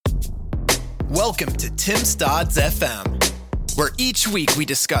Welcome to Tim Stodd's FM, where each week we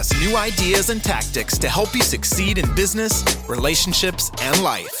discuss new ideas and tactics to help you succeed in business, relationships, and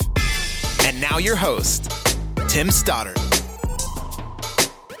life. And now your host, Tim Stoddard.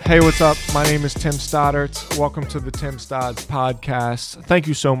 Hey, what's up? My name is Tim Stoddard. Welcome to the Tim Stodds podcast. Thank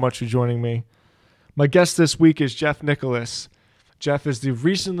you so much for joining me. My guest this week is Jeff Nicholas. Jeff is the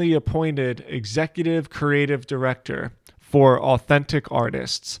recently appointed Executive Creative Director for Authentic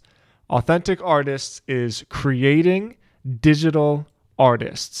Artists. Authentic Artists is creating digital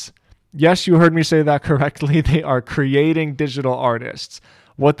artists. Yes, you heard me say that correctly. They are creating digital artists.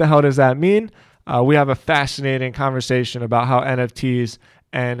 What the hell does that mean? We have a fascinating conversation about how NFTs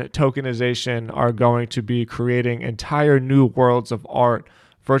and tokenization are going to be creating entire new worlds of art,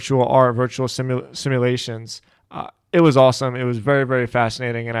 virtual simulations. It was awesome. It was very, very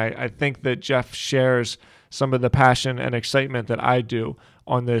fascinating. And I think that Jeff shares some of the passion and excitement that I do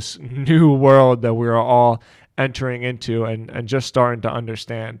on this new world that we're all entering into and just starting to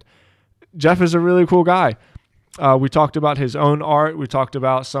understand. Jeff is a really cool guy. We talked about his own art. We talked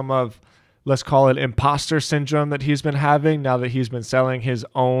about some of, let's call it, imposter syndrome that he's been having now that he's been selling his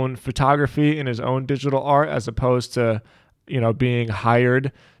own photography and his own digital art as opposed to, being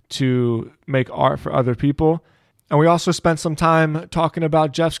hired to make art for other people. And we also spent some time talking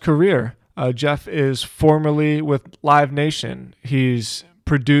about Jeff's career. Jeff is formerly with Live Nation. He's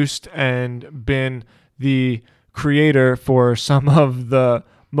produced and been the creator for some of the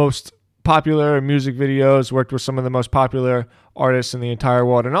most popular music videos, worked with some of the most popular artists in the entire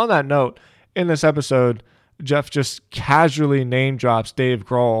world. And on that note, in this episode, Jeff just casually name drops Dave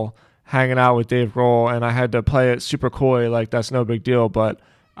Grohl, hanging out with Dave Grohl, and I had to play it super coy, like that's no big deal, but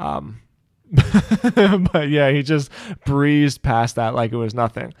but yeah, he just breezed past that like it was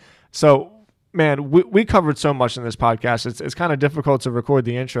nothing. So, man, we covered so much in this podcast. It's kind of difficult to record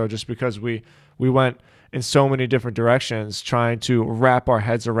the intro just because we went in so many different directions trying to wrap our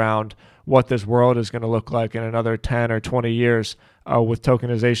heads around what this world is going to look like in another 10 or 20 years with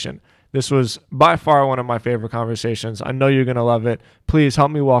tokenization. This was by far one of my favorite conversations. I know you're going to love it. Please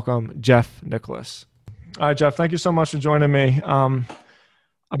help me welcome Jeff Nicholas. All right, Jeff, thank you so much for joining me.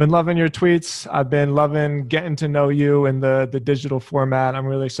 I've been loving your tweets. I've been loving getting to know you in the digital format. I'm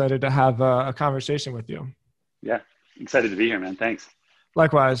really excited to have a conversation with you. Yeah, excited to be here, man. Thanks.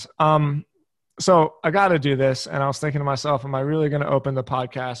 Likewise. So I got to do this. And I was thinking to myself, am I really going to open the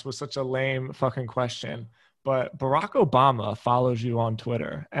podcast with such a lame fucking question? But Barack Obama follows you on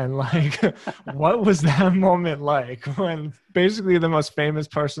Twitter. And what was that moment like when basically the most famous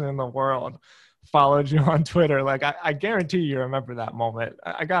person in the world followed you on Twitter? I guarantee you remember that moment.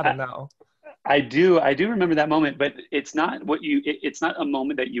 I gotta know. I do remember that moment, but it's not it's not a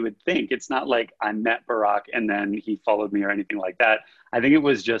moment that you would think. It's not like I met Barack and then he followed me or anything like that. I think it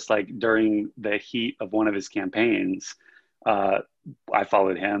was just like during the heat of one of his campaigns, I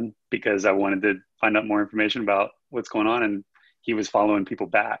followed him because I wanted to find out more information about what's going on, and he was following people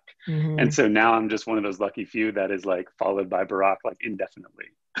back. Mm-hmm. And so now I'm just one of those lucky few that is like followed by Barack like indefinitely.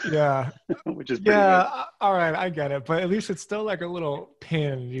 Yeah. Which is pretty good. All right, I get it, but at least it's still like a little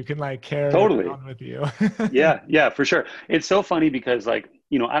pin you can like carry totally around with you. yeah, for sure. It's so funny because I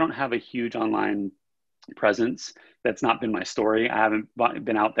don't have a huge online presence. That's not been my story. I haven't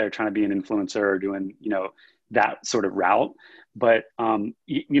been out there trying to be an influencer or doing that sort of route. But when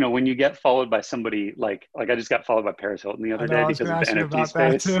you get followed by somebody like I just got followed by Paris Hilton the other day because of the NFT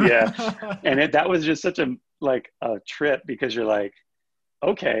space. Yeah. And that was just such a trip because you're like,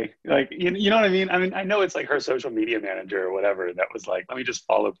 okay, you know what I mean? I mean, I know it's like her social media manager or whatever that was like, let me just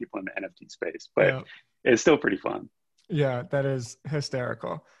follow people in the NFT space, but It's still pretty fun. Yeah, that is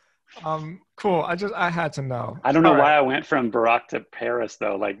hysterical. Cool. I had to know. I don't know why I went from Barack to Paris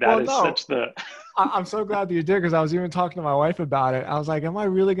though. Such the. I'm so glad that you did, because I was even talking to my wife about it. I was like, am I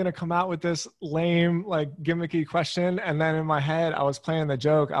really going to come out with this lame, gimmicky question? And then in my head, I was playing the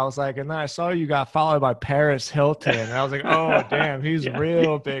joke. I was like, and then I saw you got followed by Paris Hilton. And I was like, oh, damn, he's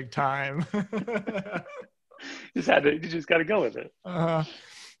real big time. You just got to go with it. All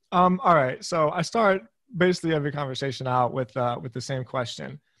right. So I start basically every conversation out with the same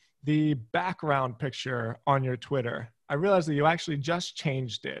question. The background picture on your Twitter, I realized that you actually just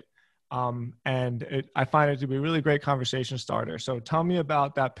changed it. I find it to be a really great conversation starter. So tell me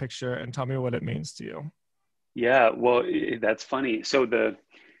about that picture and tell me what it means to you. Yeah, well, that's funny. So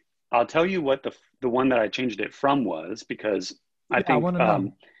I'll tell you what the one that I changed it from was, because I think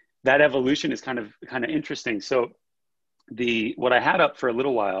that evolution is kind of interesting. So what I had up for a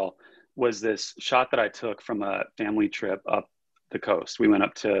little while was this shot that I took from a family trip up the coast. We went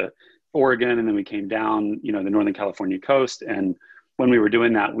up to Oregon and then we came down, the Northern California coast. And when we were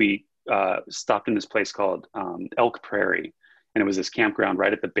doing that, we stopped in this place called Elk Prairie. And it was this campground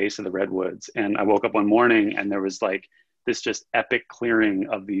right at the base of the redwoods. And I woke up one morning and there was like this just epic clearing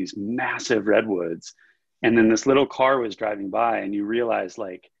of these massive redwoods. And then this little car was driving by and you realize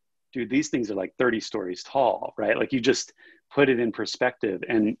like, dude, these things are like 30 stories tall, right? Like you just put it in perspective.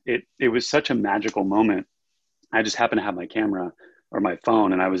 And it was such a magical moment. I just happened to have my camera or my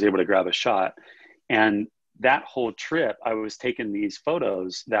phone and I was able to grab a shot. And that whole trip, I was taking these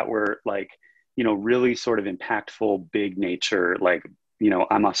photos that were like, you know, really sort of impactful, big nature, like, you know,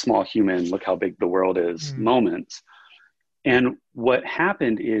 I'm a small human, look how big the world is moments. And what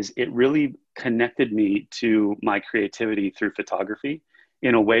happened is it really connected me to my creativity through photography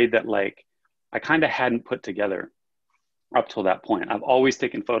in a way that like I kind of hadn't put together up till that point. I've always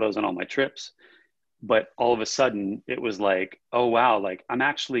taken photos on all my trips, but all of a sudden it was like, oh wow, like I'm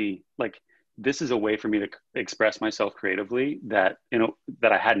actually like, this is a way for me to express myself creatively that, you know,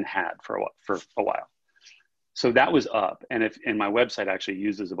 that I hadn't had for a while. So that was up. And my website actually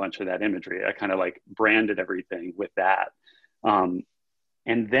uses a bunch of that imagery. I kind of like branded everything with that. And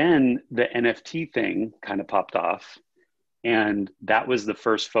then the NFT thing kind of popped off. And that was the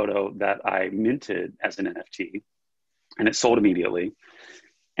first photo that I minted as an NFT and it sold immediately.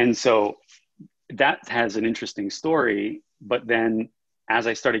 And so that has an interesting story, but then as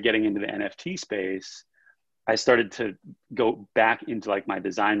I started getting into the NFT space, I started to go back into like my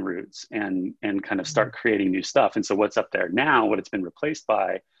design roots and kind of start creating new stuff. And so what's up there now, what it's been replaced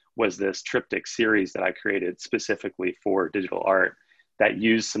by was this triptych series that I created specifically for digital art that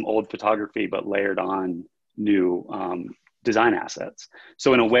used some old photography, but layered on new design assets.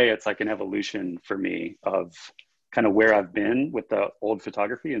 So in a way, it's like an evolution for me of kind of where I've been with the old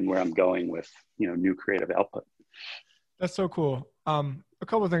photography and where I'm going with, you know, new creative output. That's so cool. A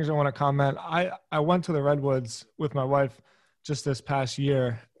couple of things I want to comment. I went to the Redwoods with my wife just this past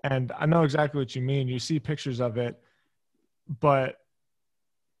year, and I know exactly what you mean. You see pictures of it, but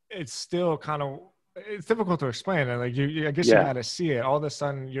it's still kind of, it's difficult to explain it. Like I guess you got to see it. All of a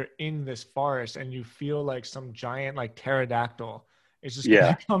sudden you're in this forest and you feel like some giant like pterodactyl. It's just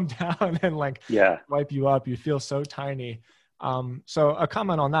going to come down and like wipe you up. You feel so tiny. So a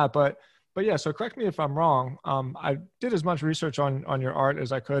comment on that, but yeah, so correct me if I'm wrong. I did as much research on your art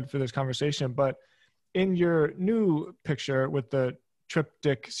as I could for this conversation, but in your new picture with the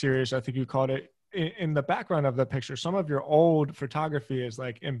triptych series, I think you called it, in the background of the picture, some of your old photography is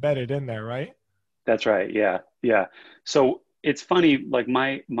like embedded in there, right? That's right. Yeah. Yeah. So it's funny, like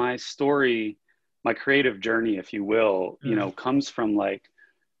my story, my creative journey, if you will, you know, comes from like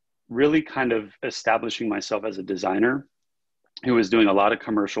really kind of establishing myself as a designer who was doing a lot of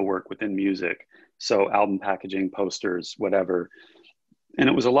commercial work within music. So album packaging, posters, whatever. And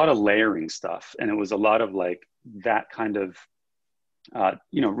it was a lot of layering stuff. And it was a lot of like that kind of,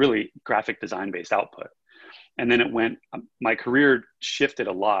 you know, really graphic design based output. And then it went, my career shifted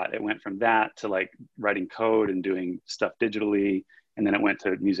a lot. It went from that to like writing code and doing stuff digitally. And then it went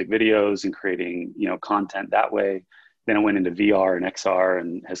to music videos and creating, you know, content that way. Then it went into VR and XR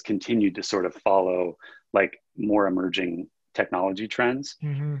and has continued to sort of follow like more emerging technology trends.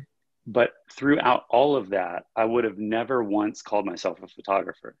 But throughout all of that, I would have never once called myself a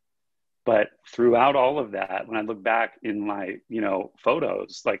photographer. But throughout all of that, when I look back in my, you know,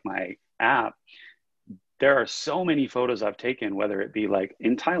 photos, like my app, there are so many photos I've taken, whether it be like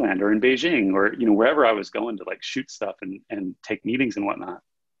in Thailand or in Beijing or, you know, wherever I was going to like shoot stuff and take meetings and whatnot.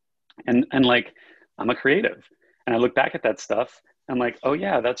 And like, I'm a creative. And I look back at that stuff and like, oh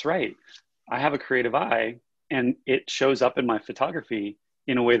yeah, that's right. I have a creative eye and it shows up in my photography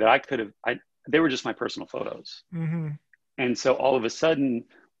in a way that I could have, they were just my personal photos. And so all of a sudden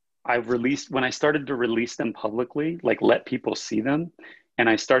when I started to release them publicly, like let people see them, and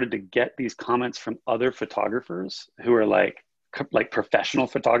I started to get these comments from other photographers who are like professional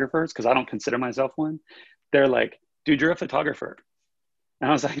photographers, because I don't consider myself one. They're like, dude, you're a photographer. And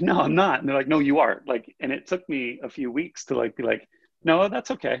I was like, no, I'm not. And they're like, no, you are. Like, and it took me a few weeks to like be like, no,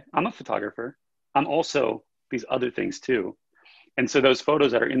 that's okay. I'm a photographer. I'm also these other things too. And so those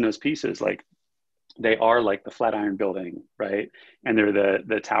photos that are in those pieces, like they are like the Flatiron Building, right? And they're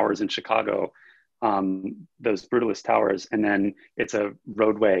the towers in Chicago, those Brutalist towers. And then it's a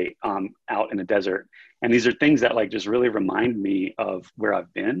roadway out in the desert. And these are things that like just really remind me of where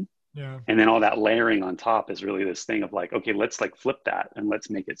I've been. Yeah. And then all that layering on top is really this thing of like, okay, let's like flip that and let's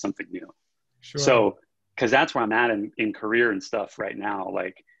make it something new. Sure. So, cause that's where I'm at in career and stuff right now.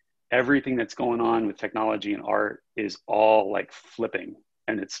 Like everything that's going on with technology and art is all like flipping,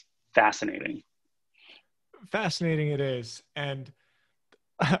 and it's fascinating. Fascinating it is. And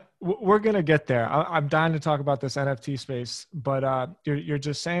we're going to get there. I'm dying to talk about this NFT space, but you're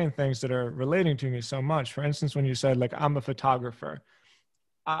just saying things that are relating to me so much. For instance, when you said, like, I'm a photographer,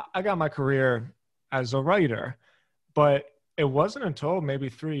 I got my career as a writer, but it wasn't until maybe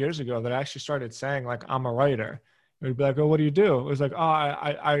 3 years ago that I actually started saying, like, I'm a writer. It would be like, oh, what do you do? It was like, oh,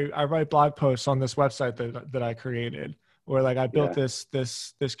 I write blog posts on this website that I created, or like I built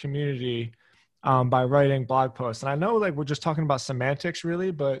this community by writing blog posts. And I know, like, we're just talking about semantics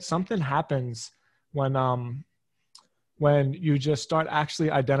really, but something happens when you just start actually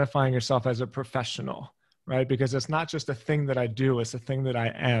identifying yourself as a professional, right? Because it's not just a thing that I do, it's a thing that I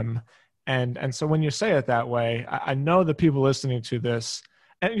am. And so when you say it that way, I know the people listening to this,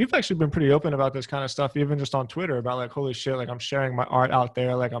 and you've actually been pretty open about this kind of stuff, even just on Twitter, about like, holy shit, like I'm sharing my art out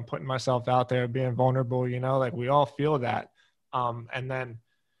there, like I'm putting myself out there, being vulnerable, you know, like we all feel that. And then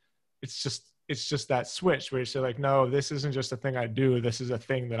it's just that switch where you say, like, no, this isn't just a thing I do, this is a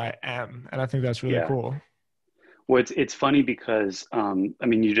thing that I am. And I think that's really cool. Well, it's funny because, I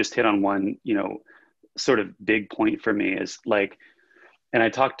mean, you just hit on one, you know, sort of big point for me is like, and I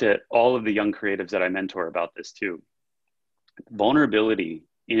talk to all of the young creatives that I mentor about this too. Vulnerability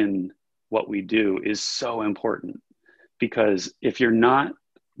in what we do is so important, because if you're not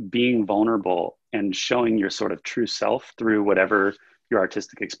being vulnerable and showing your sort of true self through whatever your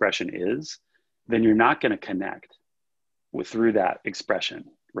artistic expression is, then you're not going to connect through that expression,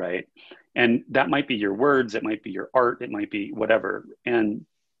 right? And that might be your words, it might be your art, it might be whatever. And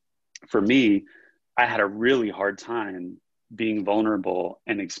for me, I had a really hard time being vulnerable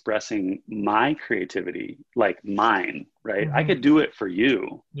and expressing my creativity, like mine, right? Mm-hmm. I could do it for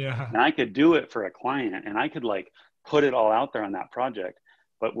you. Yeah. And I could do it for a client, and I could like put it all out there on that project.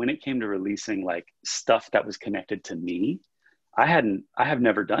 But when it came to releasing like stuff that was connected to me, I have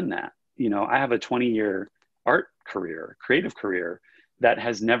never done that. You know, I have a 20-year art career, creative career that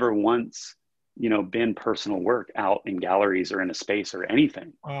has never once, you know, been personal work out in galleries or in a space or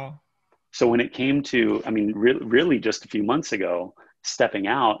anything. Wow. So when it came to, I mean, really just a few months ago, stepping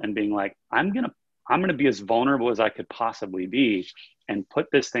out and being like, I'm going to be as vulnerable as I could possibly be and put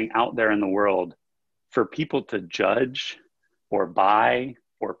this thing out there in the world for people to judge or buy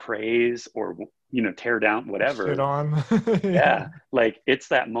or praise or, you know, tear down, whatever. Shit on. Yeah. Like it's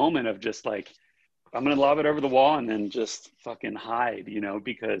that moment of just like, I'm going to lob it over the wall and then just fucking hide, you know,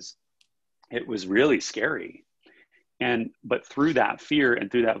 because it was really scary. But through that fear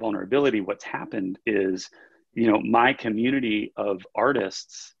and through that vulnerability, what's happened is, you know, my community of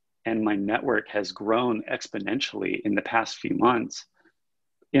artists and my network has grown exponentially in the past few months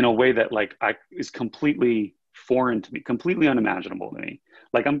in a way that like is completely foreign to me, completely unimaginable to me.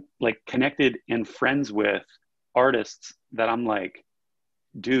 Like I'm like connected and friends with artists that I'm like,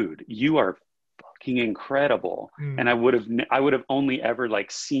 dude, you are fucking incredible. And I would have only ever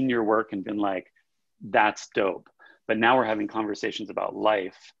like seen your work and been like, that's dope. But now we're having conversations about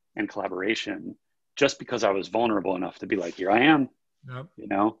life and collaboration just because I was vulnerable enough to be like, here I am, Yep. you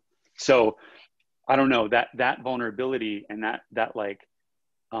know? So I don't know, that vulnerability and that like,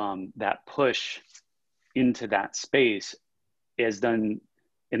 that push into that space is done.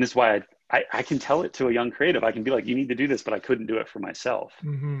 And this is why I can tell it to a young creative. I can be like, you need to do this, but I couldn't do it for myself,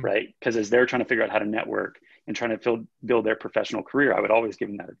 right? Because as they're trying to figure out how to network and trying to build their professional career, I would always give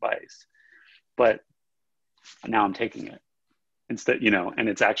them that advice. But now I'm taking it instead, you know, and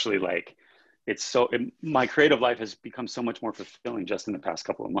it's actually like, my creative life has become so much more fulfilling just in the past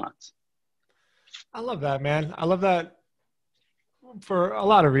couple of months. I love that, man. I love that for a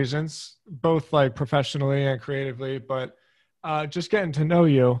lot of reasons, both like professionally and creatively, but just getting to know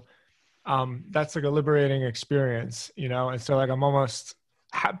you, that's like a liberating experience, you know? And so like, I'm almost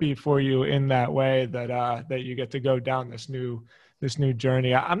happy for you in that way that you get to go down this new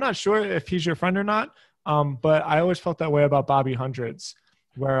journey. I'm not sure if he's your friend or not. But I always felt that way about Bobby Hundreds,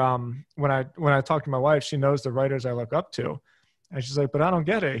 where when I talk to my wife, she knows the writers I look up to. And she's like, but I don't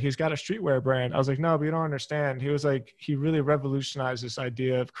get it. He's got a streetwear brand. I was like, no, but you don't understand. He was like, he really revolutionized this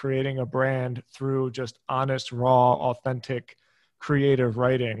idea of creating a brand through just honest, raw, authentic, creative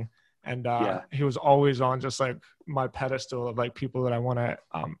writing. And he was always on just like my pedestal of like people that I want to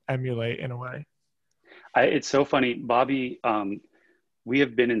emulate in a way. It's so funny, Bobby. We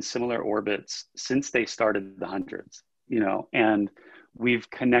have been in similar orbits since they started the Hundreds, you know, and we've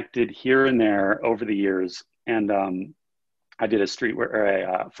connected here and there over the years. And I did a streetwear or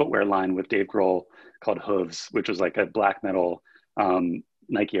a footwear line with Dave Grohl called Hooves, which was like a black metal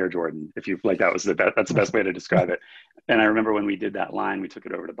Nike Air Jordan. If you like, that's the best way to describe it. And I remember when we did that line, we took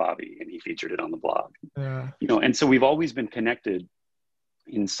it over to Bobby and he featured it on the blog. Yeah. You know, and so we've always been connected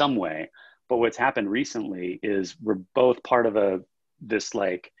in some way. But what's happened recently is we're both part of a this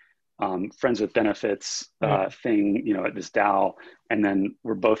like friends with benefits thing, you know, at this DAO. And then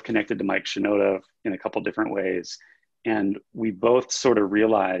we're both connected to Mike Shinoda in a couple different ways. And we both sort of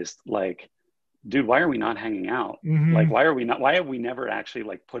realized like, dude, why are we not hanging out? Like, why have we never actually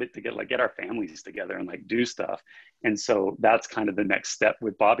like put it together, like get our families together and like do stuff? And so that's kind of the next step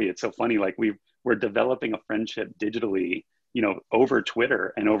with Bobby. It's so funny. Like we're developing a friendship digitally, you know, over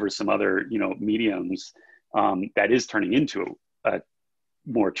Twitter and over some other, you know, mediums that is turning into a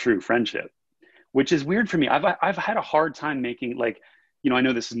more true friendship, which is weird for me. I've had a hard time making like, you know, I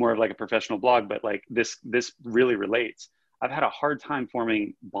know this is more of like a professional blog, but like this really relates. I've had a hard time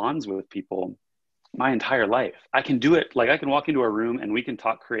forming bonds with people my entire life. I can do it. Like I can walk into a room and we can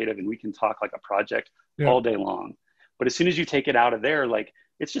talk creative and we can talk like a project all day long. But as soon as you take it out of there, like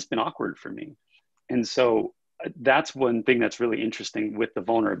it's just been awkward for me. And so that's one thing that's really interesting with the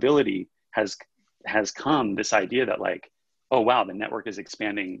vulnerability has come this idea that like, oh, wow, the network is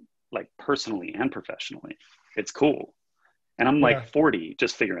expanding like personally and professionally. It's cool. And I'm like 40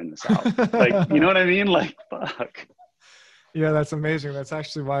 just figuring this out. Like, you know what I mean? Like, fuck. Yeah, that's amazing. That's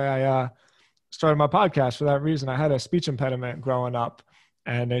actually why I started my podcast for that reason. I had a speech impediment growing up,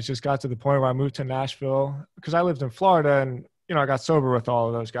 and it just got to the point where I moved to Nashville because I lived in Florida, and, you know, I got sober with all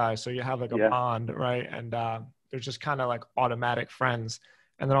of those guys. So you have like a bond, right? And they're just kind of like automatic friends.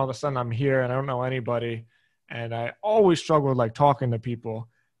 And then all of a sudden I'm here and I don't know anybody. And I always struggle with like talking to people.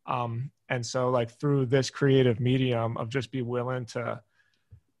 And so like through this creative medium of just be willing to,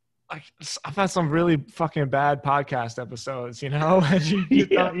 like, I've had some really fucking bad podcast episodes, you know,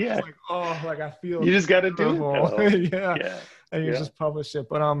 and like, oh, like I feel you just got to do it. And you just publish it.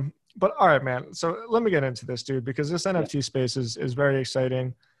 But all right, man. So let me get into this, dude, because this NFT space is very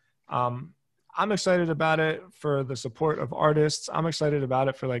exciting. I'm excited about it for the support of artists. I'm excited about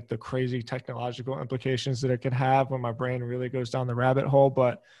it for like the crazy technological implications that it could have when my brain really goes down the rabbit hole.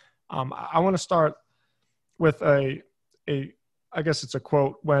 But I want to start with I guess it's a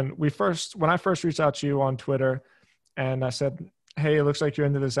quote. When I first reached out to you on Twitter and I said, hey, it looks like you're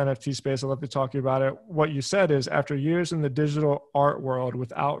into this NFT space, I'd love to talk to you about it. What you said is, after years in the digital art world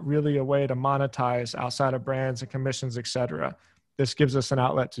without really a way to monetize outside of brands and commissions, et cetera, this gives us an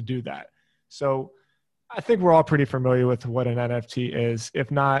outlet to do that. So I think we're all pretty familiar with what an NFT is.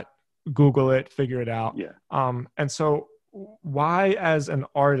 If not, Google it, figure it out. And so why, as an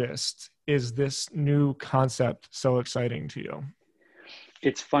artist, is this new concept so exciting to you?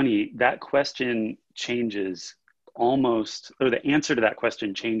 It's funny, that question changes almost, or the answer to that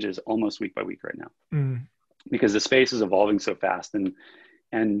question changes almost week by week right now, because the space is evolving so fast,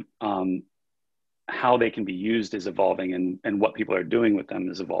 and how they can be used is evolving, and what people are doing with them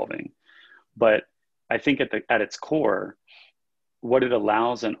is evolving. But I think at its core, what it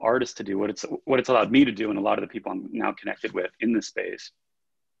allows an artist to do, what it's allowed me to do, and a lot of the people I'm now connected with in this space,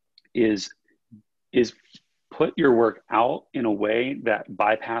 is put your work out in a way that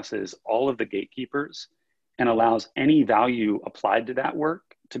bypasses all of the gatekeepers and allows any value applied to that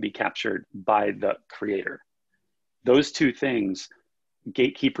work to be captured by the creator. Those two things,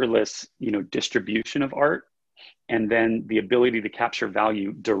 gatekeeperless, you know, distribution of art, and then the ability to capture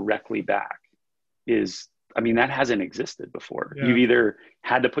value directly back, is, I mean, that hasn't existed before. You've either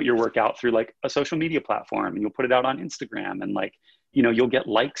had to put your work out through like a social media platform, and you'll put it out on Instagram, and like, you know, you'll get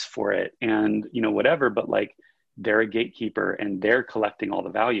likes for it and, you know, whatever, but like they're a gatekeeper and they're collecting all the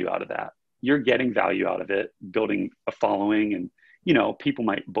value out of that. You're getting value out of it, building a following, and, you know, people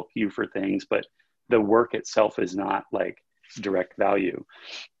might book you for things, but the work itself is not like direct value.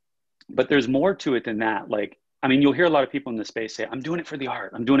 But there's more to it than that. Like, I mean, you'll hear a lot of people in the space say, I'm doing it for the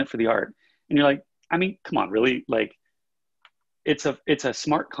art. I'm doing it for the art. And you're like, I mean, come on, really? Like, it's a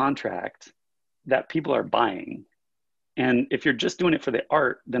smart contract that people are buying. And if you're just doing it for the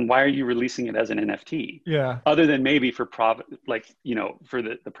art, then why are you releasing it as an NFT? Other than maybe for like, you know, for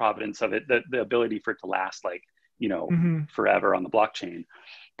the providence of it, the ability for it to last, like, you know, forever on the blockchain.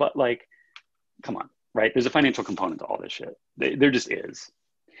 But like, come on, right? There's a financial component to all this shit. There just is.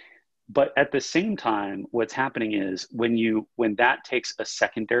 But at the same time, what's happening is when that takes a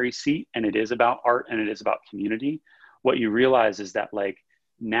secondary seat, and it is about art and it is about community, what you realize is that like,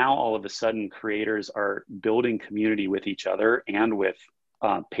 now all of a sudden creators are building community with each other and with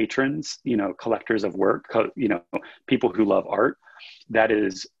patrons, you know, collectors of work, you know, people who love art, that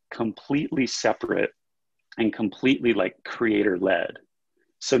is completely separate and completely like creator led.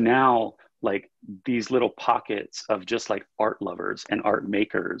 So now like these little pockets of just like art lovers and art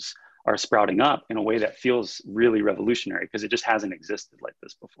makers are sprouting up in a way that feels really revolutionary, because it just hasn't existed like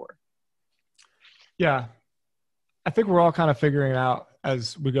this before. Yeah. I think we're all kind of figuring it out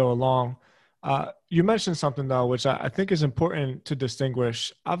as we go along. You mentioned something though, which I think is important to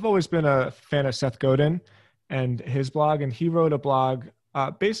distinguish. I've always been a fan of Seth Godin and his blog, and he wrote a blog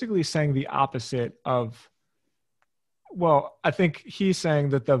basically saying the opposite of, well, I think he's saying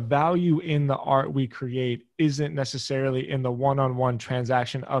that the value in the art we create isn't necessarily in the one-on-one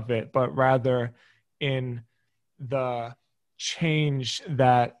transaction of it, but rather in the change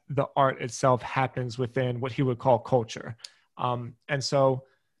that the art itself happens within what he would call culture. And so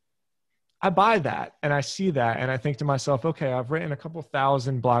I buy that and I see that and I think to myself, okay, I've written a couple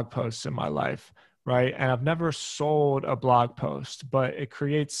thousand blog posts in my life, right? And I've never sold a blog post, but it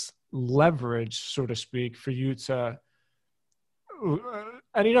creates leverage, so to speak, for you to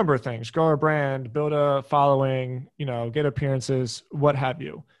any number of things, grow a brand, build a following, get appearances, what have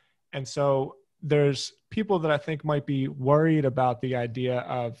you. And so there's people that I think might be worried about the idea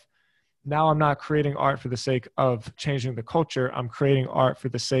of, now I'm not creating art for the sake of changing the culture. I'm creating art for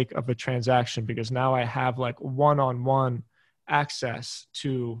the sake of a transaction, because now I have like one-on-one access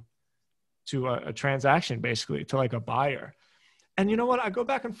to a transaction, basically, to like a buyer. And you know what? I go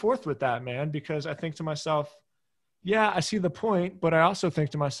back and forth with that, man, because I think to myself, yeah, I see the point, but I also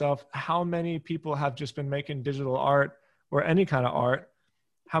think to myself, how many people have just been making digital art or any kind of art?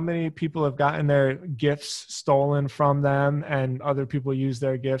 How many people have gotten their gifts stolen from them and other people use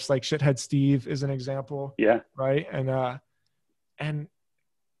their gifts? Like Shithead Steve is an example. Yeah. Right. And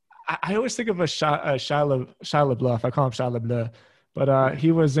I always think of Shia LaBeouf. I call him Shia LaBeouf, but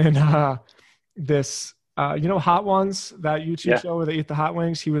he was in this, Hot Ones, that YouTube show where they eat the hot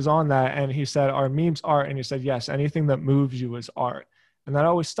wings. He was on that and he said, "Are memes art?" And he said, "Yes, anything that moves you is art." And that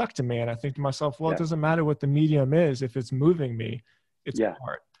always stuck to me. And I think to myself, well, it doesn't matter what the medium is. If it's moving me, it's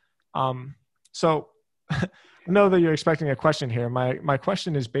art. So I know that you're expecting a question here. My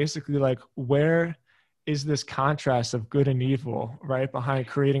question is basically like, where is this contrast of good and evil, right, behind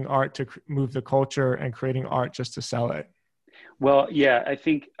creating art to move the culture and creating art just to sell it? Well, yeah, I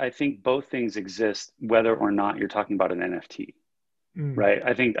think both things exist, whether or not you're talking about an NFT, right?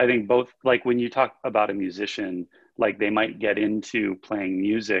 I think both, like when you talk about a musician, like they might get into playing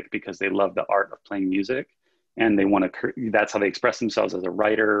music because they love the art of playing music, and they want to, that's how they express themselves as a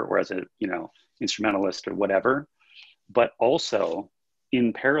writer or as a, instrumentalist or whatever. But also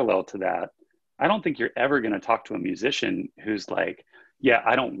in parallel to that, I don't think you're ever going to talk to a musician who's like, yeah,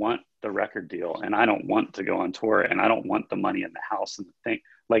 I don't want the record deal and I don't want to go on tour and I don't want the money in the house and the thing.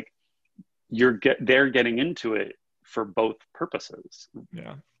 Like they're getting into it for both purposes.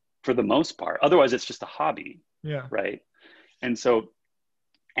 Yeah. For the most part. Otherwise it's just a hobby. Yeah. Right. And so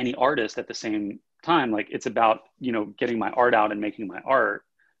any artist at the same time, like it's about, getting my art out and making my art,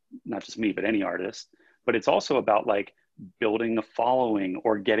 not just me, but any artist, but it's also about like building a following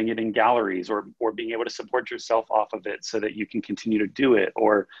or getting it in galleries or being able to support yourself off of it so that you can continue to do it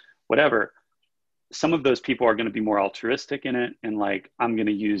or whatever. Some of those people are going to be more altruistic in it. And like, I'm going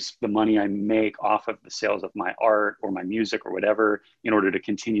to use the money I make off of the sales of my art or my music or whatever in order to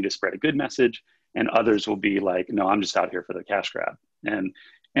continue to spread a good message. And others will be like, no, I'm just out here for the cash grab. And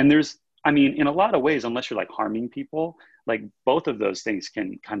there's, in a lot of ways, unless you're like harming people, like both of those things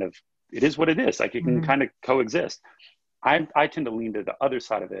can kind of, it is what it is. Like it can kind of coexist. I tend to lean to the other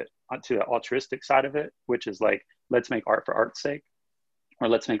side of it, to the altruistic side of it, which is like, let's make art for art's sake, or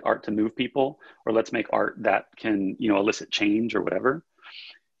let's make art to move people, or let's make art that can, elicit change or whatever.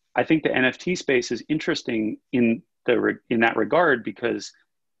 I think the NFT space is interesting in that regard, because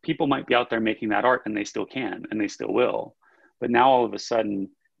people might be out there making that art and they still can, and they still will. But now all of a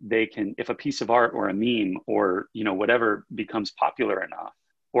sudden they can, if a piece of art or a meme or, whatever becomes popular enough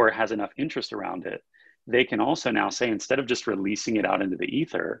or has enough interest around it, they can also now say, instead of just releasing it out into the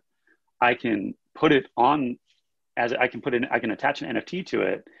ether, I can put it on I can attach an NFT to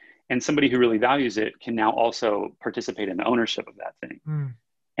it, and somebody who really values it can now also participate in the ownership of that thing.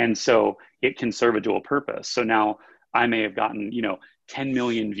 And so it can serve a dual purpose. So now I may have gotten, 10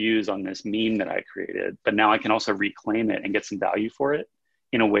 million views on this meme that I created, but now I can also reclaim it and get some value for it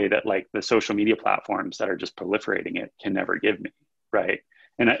in a way that like the social media platforms that are just proliferating it can never give me, right?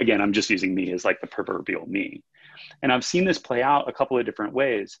 And again, I'm just using me as like the proverbial me. And I've seen this play out a couple of different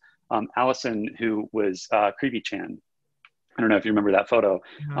ways. Allison, who was Creepy Chan, I don't know if you remember that photo,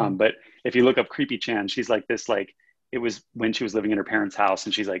 but if you look up Creepy Chan, she's like this, like, it was when she was living in her parents' house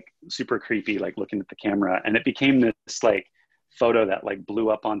and she's like super creepy, like looking at the camera. And it became this like photo that like blew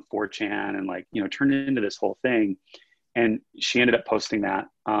up on 4chan and like, turned into this whole thing. And she ended up posting that.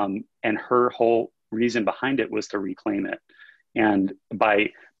 And her whole reason behind it was to reclaim it. And by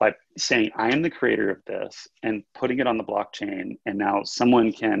saying, I am the creator of this and putting it on the blockchain, and now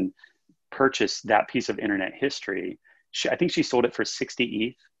someone can purchase that piece of internet history. I think she sold it for 60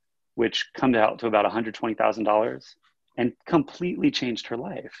 ETH which come out to about $120,000 and completely changed her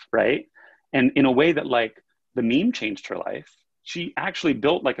life, right? And in a way that like the meme changed her life. She actually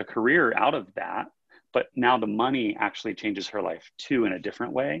built like a career out of that, but now the money actually changes her life too in a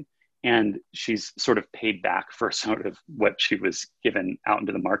different way. And she's sort of paid back for sort of what she was given out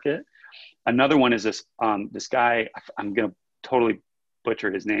into the market. Another one is this guy, I'm going to totally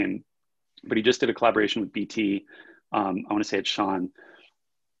butcher his name, but he just did a collaboration with BT. I want to say it's Sean.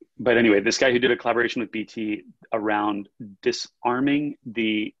 But anyway, this guy who did a collaboration with BT around disarming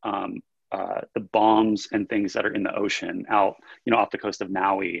the bombs and things that are in the ocean out, off the coast of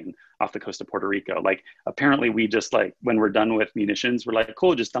Maui and off the coast of Puerto Rico. Like, apparently we just like, when we're done with munitions, we're like,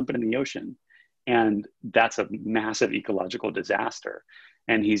 cool, just dump it in the ocean. And that's a massive ecological disaster.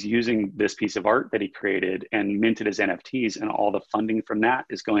 And he's using this piece of art that he created and minted as NFTs, and all the funding from that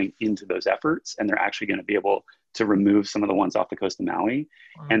is going into those efforts. And they're actually going to be able to remove some of the ones off the coast of Maui.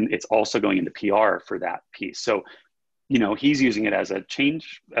 Wow. And it's also going into PR for that piece. So, he's using it as a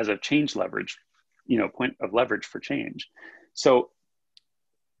change leverage, point of leverage for change. So,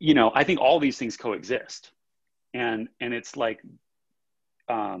 I think all these things coexist, and it's like,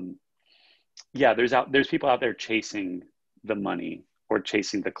 there's people out there chasing the money or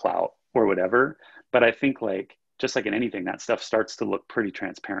chasing the clout or whatever. But I think like, just like in anything, that stuff starts to look pretty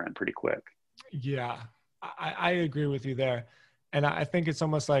transparent pretty quick. Yeah, I agree with you there. And I think it's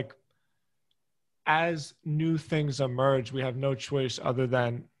almost like, as new things emerge, we have no choice other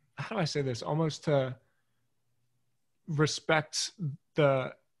than, how do I say this, almost to respect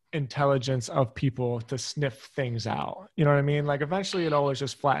the intelligence of people to sniff things out. You know what I mean? Like, eventually it always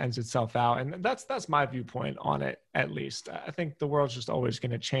just flattens itself out. And that's my viewpoint on it, at least. I think the world's just always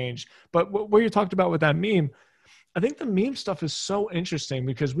going to change. But what you talked about with that meme, I think the meme stuff is so interesting,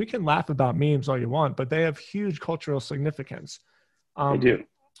 because we can laugh about memes all you want, but they have huge cultural significance. They do.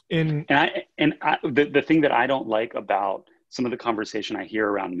 The thing that I don't like about some of the conversation I hear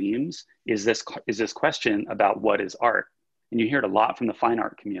around memes is this question about what is art. And you hear it a lot from the fine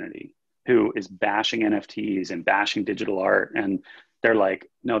art community, who is bashing NFTs and bashing digital art. And they're like,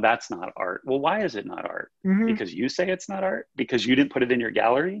 no, that's not art. Well, why is it not art? Mm-hmm. Because you say it's not art? Because you didn't put it in your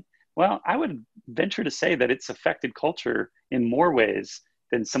gallery? Well, I would venture to say that it's affected culture in more ways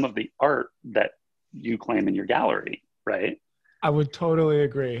than some of the art that you claim in your gallery, right? I would totally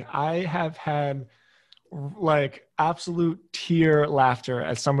agree. I have had like absolute tear laughter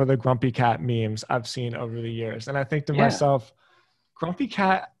at some of the Grumpy Cat memes I've seen over the years. And I think to myself, Grumpy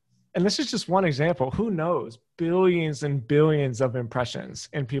Cat, and this is just one example, who knows, billions and billions of impressions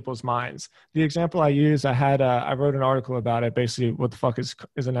in people's minds. The example I use, I wrote an article about it, basically what the fuck is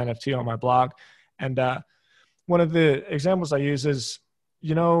an NFT on my blog. And one of the examples I use is,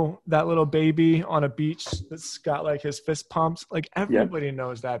 that little baby on a beach that's got like his fist pumped, like everybody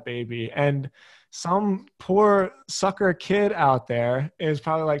knows that baby. And some poor sucker kid out there is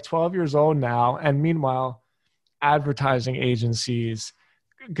probably like 12 years old now. And meanwhile, advertising agencies,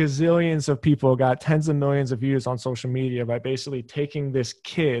 gazillions of people got tens of millions of views on social media by basically taking this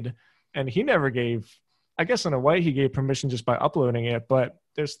kid, and he never gave, I guess in a way he gave permission just by uploading it, but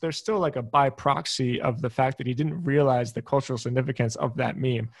there's still like a by proxy of the fact that he didn't realize the cultural significance of that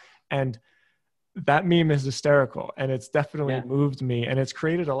meme. And that meme is hysterical, and it's definitely moved me, and it's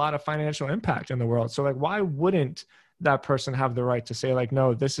created a lot of financial impact in the world. So like, why wouldn't that person have the right to say like,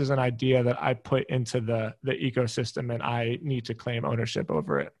 no, this is an idea that I put into the ecosystem and I need to claim ownership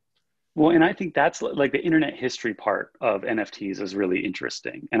over it? Well, and I think that's like the internet history part of NFTs is really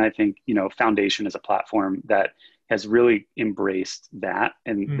interesting. And I think, Foundation is a platform that has really embraced that.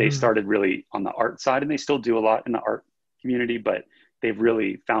 And they started really on the art side, and they still do a lot in the art community, but they've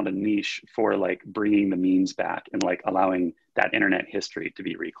really found a niche for like bringing the memes back and like allowing that internet history to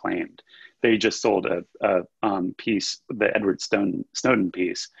be reclaimed. They just sold a piece, the Edward Snowden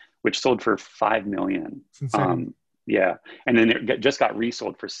piece, which sold for $5 million. Yeah. And then it just got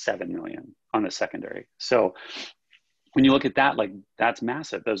resold for $7 million on the secondary. So when you look at that, like, that's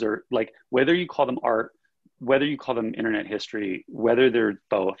massive. Those are like, whether you call them art, whether you call them internet history, whether they're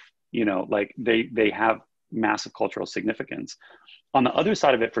both, like they have massive cultural significance. On the other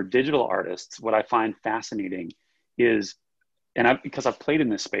side of it, for digital artists, what I find fascinating is, because I've played in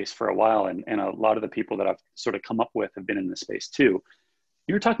this space for a while, and a lot of the people that I've sort of come up with have been in this space too.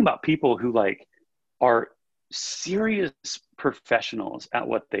 You're talking about people who like are serious professionals at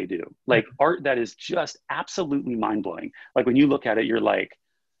what they do, like art that is just absolutely mind-blowing. Like when you look at it, you're like,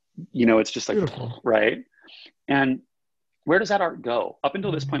 it's just like, beautiful. Right? And where does that art go? Up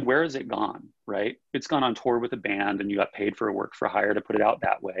until this point, where has it gone, right? It's gone on tour with a band and you got paid for a work for hire to put it out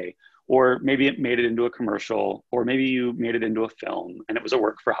that way. Or maybe it made it into a commercial, or maybe you made it into a film and it was a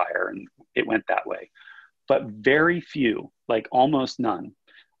work for hire and it went that way. But very few, like almost none,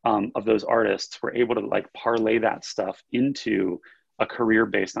 of those artists were able to like parlay that stuff into a career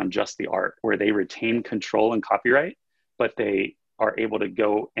based on just the art, where they retain control and copyright, but they are able to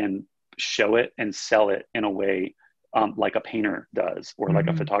go and show it and sell it in a way like a painter does, or like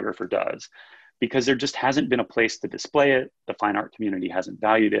a photographer does, because there just hasn't been a place to display it. The fine art community hasn't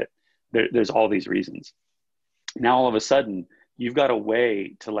valued it. There's all these reasons. Now, all of a sudden, you've got a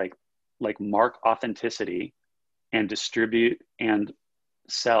way to like mark authenticity and distribute and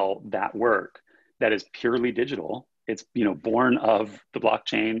sell that work that is purely digital. It's, you know, born of the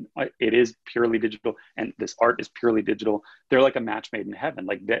blockchain. It is purely digital, and this art is purely digital. They're like a match made in heaven.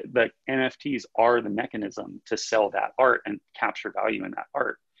 Like the NFTs are the mechanism to sell that art and capture value in that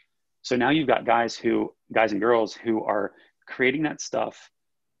art. So now you've got guys and girls who are creating that stuff,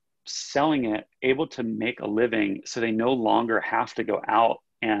 selling it, able to make a living, so they no longer have to go out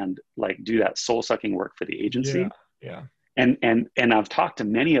and like do that soul sucking work for the agency. Yeah. And I've talked to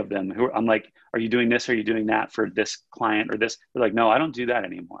many of them who I'm like, are you doing this? Are you doing that for this client or this? They're like, no, I don't do that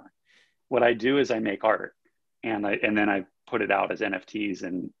anymore. What I do is I make art and then I put it out as NFTs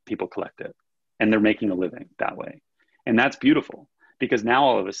and people collect it, and they're making a living that way. And that's beautiful, because now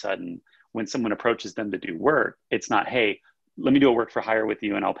all of a sudden, when someone approaches them to do work, it's not, hey, let me do a work for hire with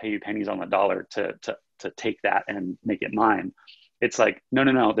you and I'll pay you pennies on the dollar to take that and make it mine. It's like,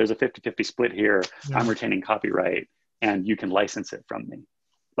 no, there's a 50-50 split here. Yeah. I'm retaining copyright and you can license it from me.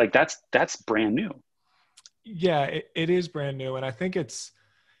 Like that's brand new. Yeah, it is brand new. And I think it's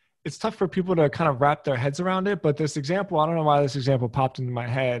tough for people to kind of wrap their heads around it. But this example, I don't know why this example popped into my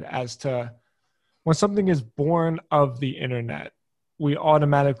head, as to when something is born of the internet, we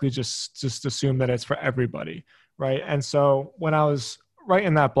automatically just assume that it's for everybody, right? And so when I was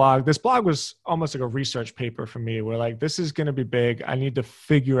writing that blog, this blog was almost like a research paper for me, where like, this is going to be big. I need to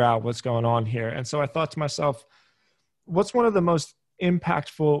figure out what's going on here. And so I thought to myself, what's one of the most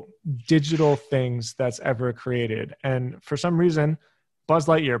impactful digital things that's ever created? And for some reason, Buzz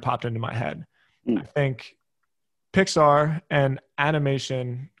Lightyear popped into my head. I think Pixar and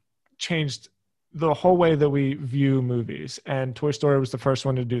animation changed the whole way that we view movies, and Toy Story was the first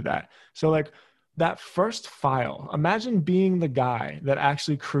one to do that. So like that first file, imagine being the guy that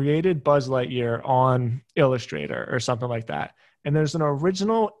actually created Buzz Lightyear on Illustrator or something like that. And there's an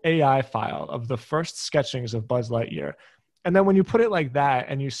original AI file of the first sketchings of Buzz Lightyear. And then when you put it like that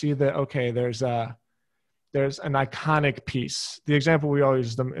and you see that, okay, there's an iconic piece. The example we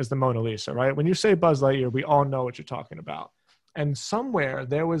always use is the Mona Lisa, right? When you say Buzz Lightyear, we all know what you're talking about. And somewhere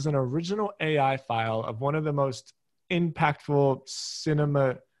there was an original AI file of one of the most impactful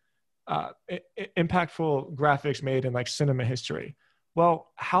impactful graphics made in like cinema history.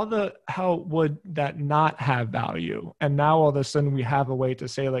 Well, how would that not have value? And now all of a sudden we have a way to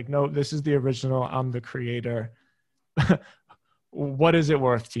say like, no, this is the original, I'm the creator. What is it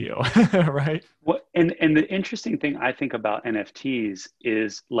worth to you? Right? What and the interesting thing I think about NFTs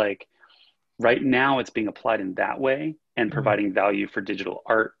is like, right now it's being applied in that way and providing value for digital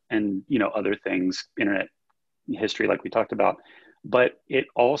art and, you know, other things, internet history, like we talked about. But it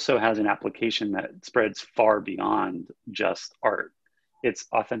also has an application that spreads far beyond just art. It's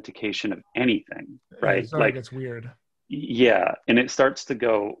authentication of anything, right? It's like it's weird. Yeah. And it starts to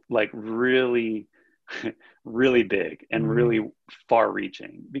go like really, really big and really far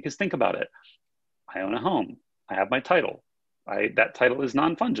reaching, because think about it. I own a home. I have my title. That title is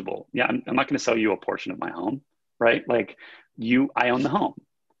non-fungible. Yeah. I'm not going to sell you a portion of my home, right? Like I own the home.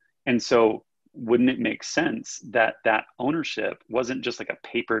 And so wouldn't it make sense that that ownership wasn't just like a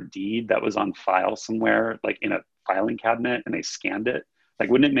paper deed that was on file somewhere, like in a filing cabinet, and they scanned it? Like,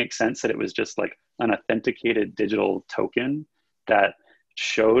 wouldn't it make sense that it was just like an authenticated digital token that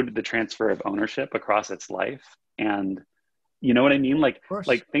showed the transfer of ownership across its life? And you know what I mean? Like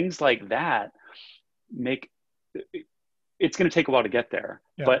things like that it's going to take a while to get there,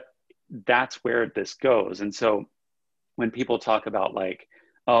 but that's where this goes. And so when people talk about like,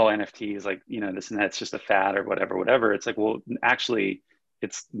 oh, NFTs, like, you know, this and that's just a fad or whatever, it's like, well, actually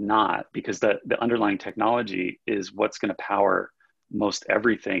it's not, because the underlying technology is what's going to power most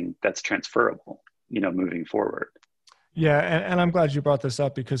everything that's transferable, you know, moving forward. Yeah. And I'm glad you brought this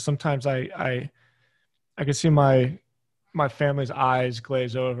up, because sometimes I can see my family's eyes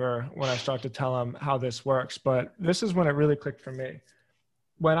glaze over when I start to tell them how this works. But this is when it really clicked for me.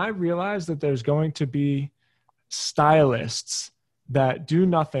 When I realized that there's going to be stylists that do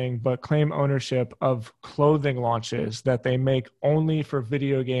nothing but claim ownership of clothing launches that they make only for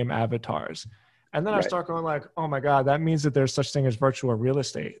video game avatars. And then I start going like, oh my God, that means that there's such thing as virtual real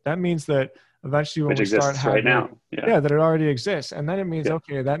estate. That means that eventually when Which we start exists having, right now. that it already exists. And then it means,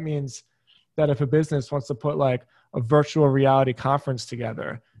 okay, that means that if a business wants to put like a virtual reality conference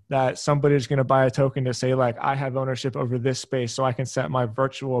together, that somebody's going to buy a token to say like, I have ownership over this space, so I can set my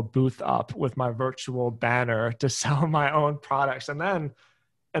virtual booth up with my virtual banner to sell my own products. And then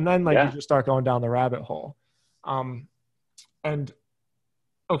like you just start going down the rabbit hole. And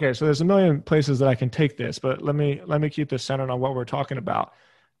okay, so there's a million places that I can take this, but let me keep this centered on what we're talking about.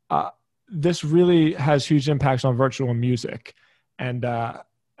 This really has huge impacts on virtual music,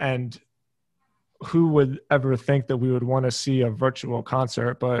 and who would ever think that we would want to see a virtual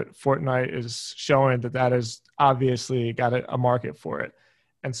concert? But Fortnite is showing that has obviously got a market for it.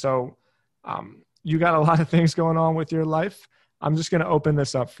 And so you got a lot of things going on with your life. I'm just going to open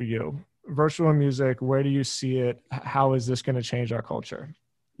this up for you. Virtual music, where do you see it? How is this going to change our culture?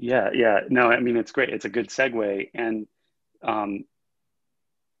 Yeah. No, I mean, it's great. It's a good segue. And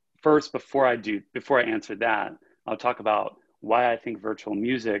first, before I answer that, I'll talk about why I think virtual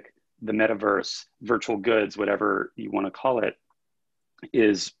music, the metaverse, virtual goods, whatever you want to call it,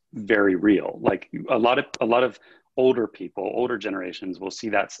 is very real. Like a lot of older people, older generations will see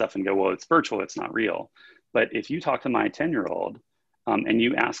that stuff and go, well, it's virtual, it's not real. But if you talk to my 10-year-old and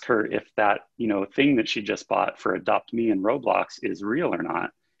you ask her if that, thing that she just bought for Adopt Me in Roblox is real or not,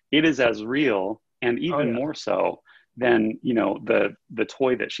 it is as real and even more so than, the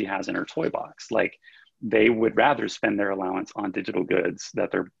toy that she has in her toy box. Like they would rather spend their allowance on digital goods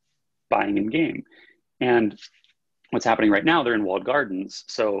that they're buying in game. And what's happening right now, they're in walled gardens.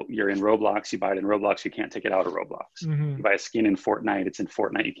 So you're in Roblox, you buy it in Roblox, you can't take it out of Roblox. Mm-hmm. You buy a skin in Fortnite, it's in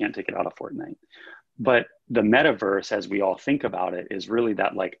Fortnite, you can't take it out of Fortnite. But the metaverse, as we all think about it, is really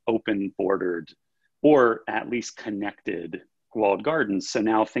that like open bordered or at least connected walled gardens. So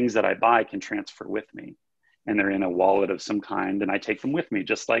now things that I buy can transfer with me and they're in a wallet of some kind and I take them with me,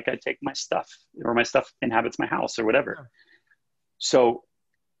 just like I take my stuff or my stuff inhabits my house or whatever. Yeah. So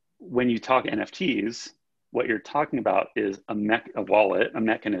when you talk NFTs, what you're talking about is a wallet, a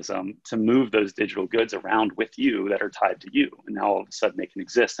mechanism to move those digital goods around with you that are tied to you. And now all of a sudden they can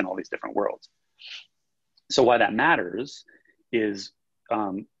exist in all these different worlds. So why that matters is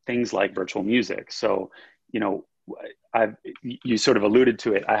things like virtual music. So, you sort of alluded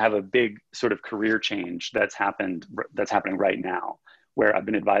to it. I have a big sort of career change that's happening right now, where I've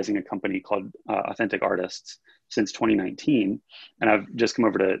been advising a company called Authentic Artists since 2019. And I've just come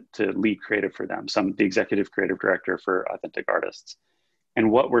over to lead creative for them. So I'm the executive creative director for Authentic Artists.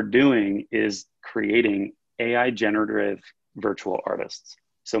 And what we're doing is creating AI generative virtual artists.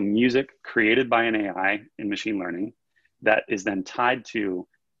 So music created by an AI in machine learning that is then tied to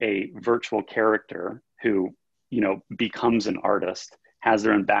a virtual character who, becomes an artist, has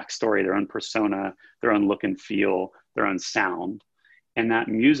their own backstory, their own persona, their own look and feel, their own sound. And that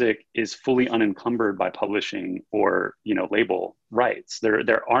music is fully unencumbered by publishing or, label rights.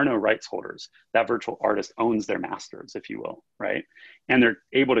 There are no rights holders. That virtual artist owns their masters, if you will, right? And they're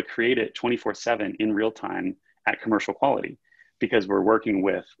able to create it 24/7 in real time at commercial quality because we're working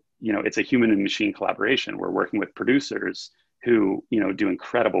with, it's a human and machine collaboration. We're working with producers who, do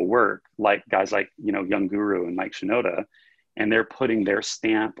incredible work, like guys like, Young Guru and Mike Shinoda, and they're putting their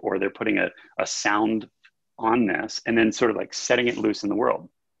stamp or they're putting a sound on this and then sort of like setting it loose in the world.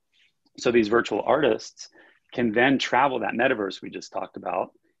 So these virtual artists can then travel that metaverse we just talked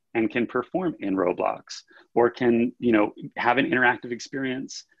about and can perform in Roblox or can, have an interactive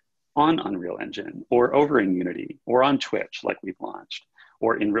experience on Unreal Engine or over in Unity or on Twitch, like we've launched,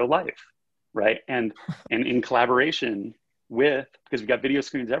 or in real life, right? And in collaboration with, because we've got video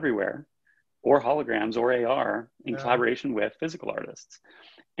screens everywhere, or holograms or AR in collaboration with physical artists.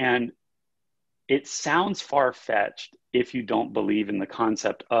 And it sounds far-fetched if you don't believe in the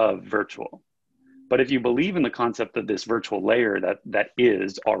concept of virtual. But if you believe in the concept of this virtual layer that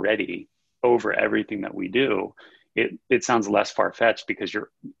is already over everything that we do, it sounds less far-fetched because you're,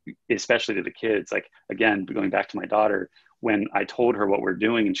 especially to the kids, like, again, going back to my daughter, when I told her what we're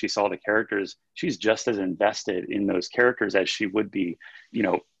doing and she saw the characters, she's just as invested in those characters as she would be,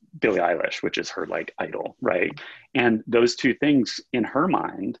 Billie Eilish, which is her like idol, right? And those two things in her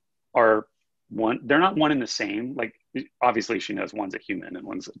mind are they're not one and the same. Like, obviously she knows one's a human and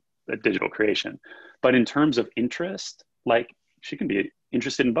one's a digital creation, but in terms of interest, like she can be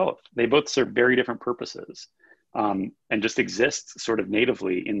interested in both. They both serve very different purposes and just exist sort of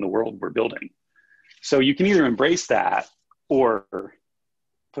natively in the world we're building. So you can either embrace that or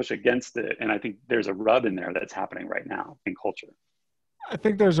push against it. And I think there's a rub in there that's happening right now in culture. I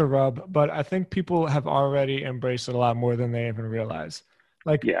think there's a rub, but I think people have already embraced it a lot more than they even realize.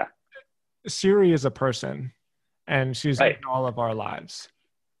 Like Yeah, Siri is a person and she's in right. all of our lives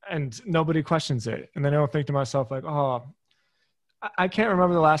and nobody questions it. And then I don't think to myself like, oh, I can't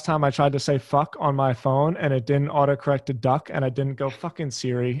remember the last time I tried to say fuck on my phone and it didn't autocorrect to duck and I didn't go fucking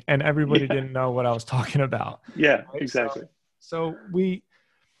Siri and everybody Yeah, didn't know what I was talking about. yeah, Right. exactly. So we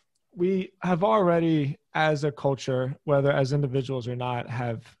have already, as a culture, whether as individuals or not,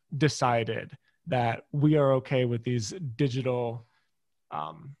 have decided that we are okay with these digital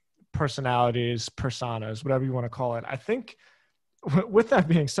personalities, personas, whatever you want to call it. I think with that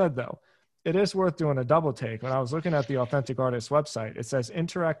being said, though, it is worth doing a double take. When I was looking at the Authentic Artist website, it says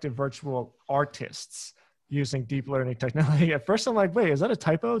interactive virtual artists using deep learning technology. At first, I'm like, wait, is that a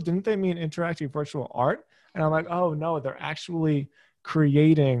typo? Didn't they mean interactive virtual art? And I'm like, oh, no, they're actually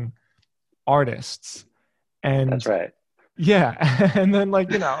creating artists. That's And right. yeah. And then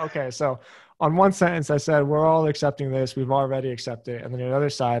like, okay, so on one sentence I said, we're all accepting this. We've already accepted it. And then on the other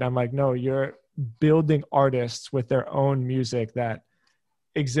side, I'm like, no, you're building artists with their own music that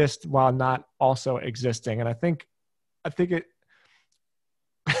exist while not also existing. And I think it,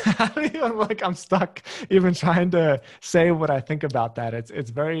 I don't even, like, I'm stuck even trying to say what I think about that. It's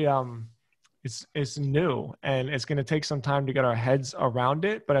very, it's new and it's going to take some time to get our heads around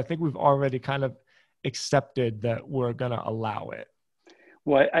it. But I think we've already kind of accepted that we're going to allow it.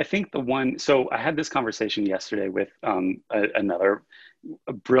 Well, I think so I had this conversation yesterday with another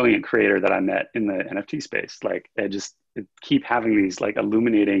brilliant creator that I met in the NFT space. Like I just keep having these like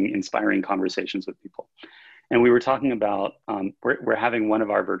illuminating, inspiring conversations with people. And we were talking about, we're having one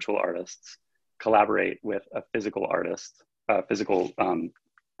of our virtual artists collaborate with a physical artist,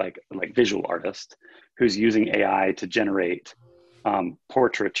 like visual artist who's using AI to generate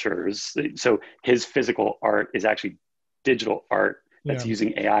portraitures. So his physical art is actually digital art that's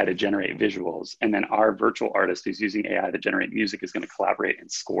using AI to generate visuals. And then our virtual artist who's using AI to generate music is going to collaborate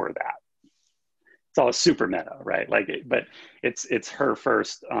and score that. It's all super meta, right? But it's her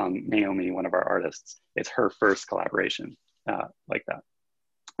first, Naomi, one of our artists, it's her first collaboration like that.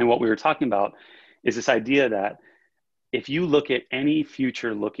 And what we were talking about is this idea that if you look at any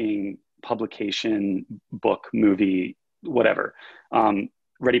future looking publication, book, movie, whatever,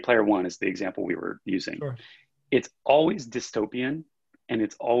 Ready Player One is the example we were using. Sure. It's always dystopian and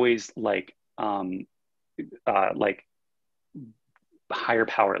it's always like higher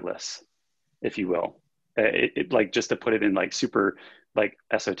powerless, if you will. Like just to put it in like super like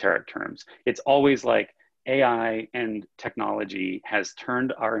esoteric terms, it's always like AI and technology has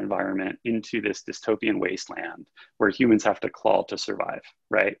turned our environment into this dystopian wasteland where humans have to claw to survive,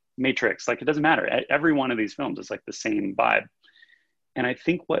 right? Matrix, like it doesn't matter. Every one of these films is like the same vibe. And I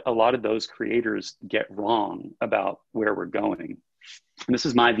think what a lot of those creators get wrong about where we're going, and this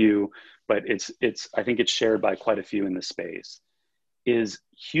is my view, but I think it's shared by quite a few in this space, is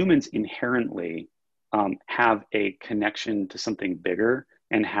humans inherently have a connection to something bigger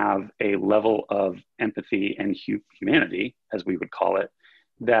and have a level of empathy and humanity, as we would call it,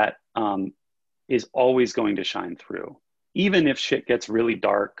 that is always going to shine through. Even if shit gets really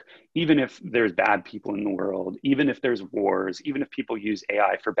dark, even if there's bad people in the world, even if there's wars, even if people use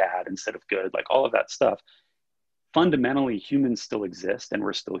AI for bad instead of good, like all of that stuff, fundamentally humans still exist and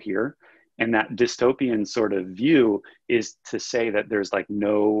we're still here. And that dystopian sort of view is to say that there's like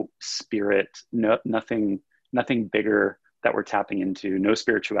no spirit, nothing bigger that we're tapping into, no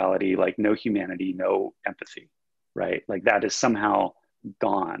spirituality, like no humanity, no empathy, right? Like that is somehow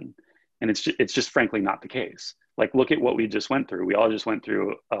gone. And it's just frankly not the case. Like look at what we just went through. We all just went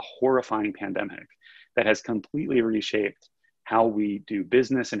through a horrifying pandemic that has completely reshaped how we do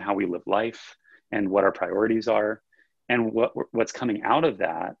business and how we live life and what our priorities are. And what's coming out of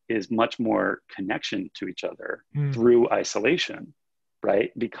that is much more connection to each other through isolation,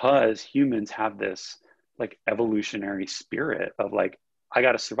 right? Because humans have this like evolutionary spirit of like, I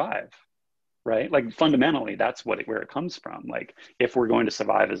got to survive, right? Like fundamentally, that's where it comes from. Like if we're going to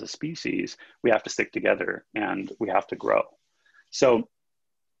survive as a species, we have to stick together and we have to grow. So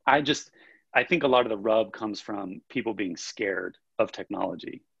I think a lot of the rub comes from people being scared of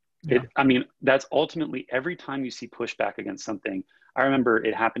technology. Yeah. I mean, that's ultimately every time you see pushback against something. I remember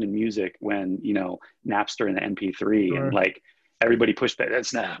it happened in music when, Napster and the MP3 sure. And like everybody pushed back.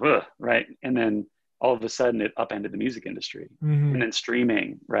 That's not, right? And then all of a sudden it upended the music industry and then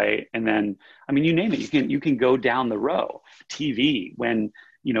streaming, right? And then, I mean, you name it, you can go down the row. TV, when,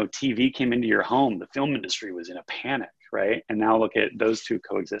 TV came into your home, the film industry was in a panic, right? And now look at those two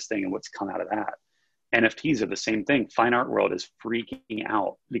coexisting and what's come out of that. NFTs are the same thing. Fine art world is freaking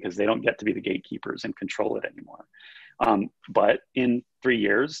out because they don't get to be the gatekeepers and control it anymore. But in 3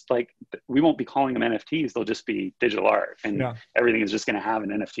 years, like we won't be calling them NFTs. They'll just be digital art, and everything is just going to have an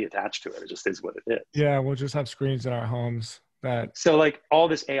NFT attached to it. It just is what it is. Yeah. We'll just have screens in our homes that. So like all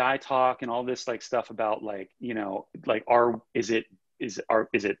this AI talk and all this like stuff about like, like is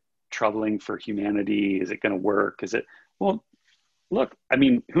it troubling for humanity? Is it going to work? Well, look, I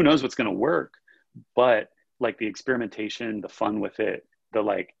mean, who knows what's going to work, but like the experimentation, the fun with it, the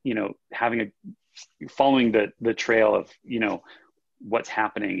like, following the trail of, what's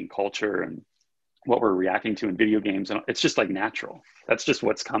happening in culture and what we're reacting to in video games. And it's just like natural. That's just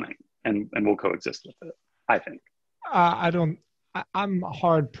what's coming, and we'll coexist with it, I think. I'm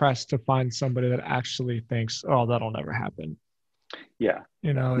hard pressed to find somebody that actually thinks, oh, that'll never happen. Yeah.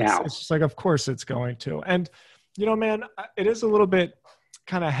 It's just like, of course it's going to. And, man, it is a little bit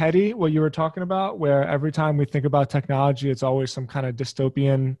kind of heady what you were talking about, where every time we think about technology, it's always some kind of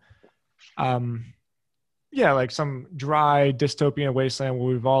dystopian, like some dry dystopian wasteland where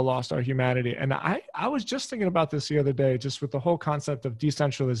we've all lost our humanity. And I was just thinking about this the other day, just with the whole concept of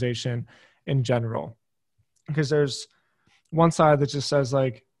decentralization in general, because there's one side that just says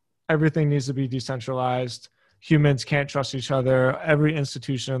like everything needs to be decentralized. Humans can't trust each other. Every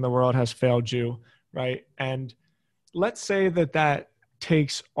institution in the world has failed you, right? And let's say that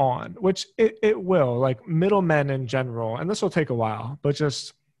takes on, which it will, like middlemen in general, and this will take a while, but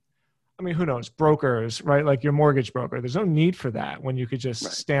just, I mean, who knows? Brokers, right? Like your mortgage broker. There's no need for that when you could just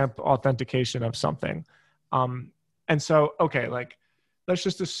stamp authentication of something. And so, okay, like let's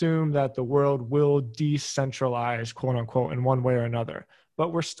just assume that the world will decentralize, quote unquote, in one way or another,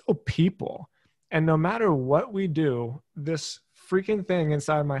 but we're still people. And no matter what we do, this freaking thing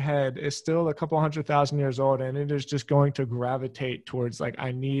inside my head is still a couple 100,000 years old, and it is just going to gravitate towards like,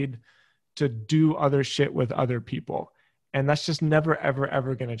 I need to do other shit with other people. And that's just never, ever,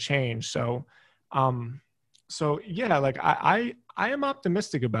 ever going to change. So yeah, like I am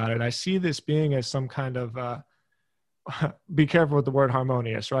optimistic about it. I see this being as some kind of, be careful with the word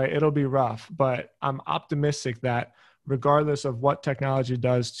harmonious, right? It'll be rough, but I'm optimistic that regardless of what technology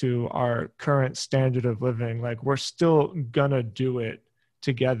does to our current standard of living, like we're still gonna do it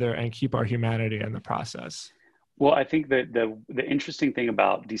together and keep our humanity in the process. Well, I think that the interesting thing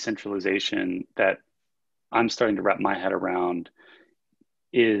about decentralization that I'm starting to wrap my head around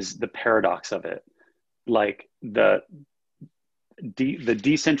is the paradox of it. Like the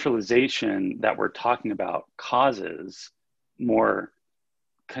decentralization that we're talking about causes more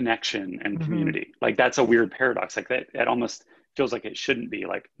connection and community. Like that's a weird paradox. Like that, it almost feels like it shouldn't be.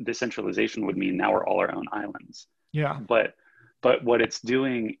 Like decentralization would mean now we're all our own islands. Yeah. But what it's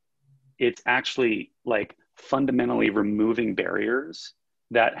doing, it's actually like fundamentally removing barriers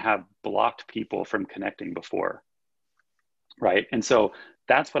that have blocked people from connecting before. Right. And so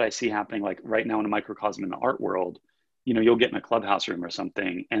that's what I see happening like right now in a microcosm in the art world. You'll get in a clubhouse room or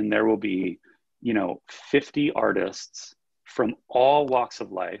something, and there will be, 50 artists from all walks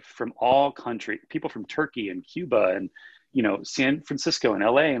of life, from all countries, people from Turkey and Cuba and, San Francisco and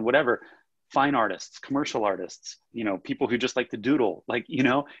LA and whatever, fine artists, commercial artists, people who just like to doodle, like,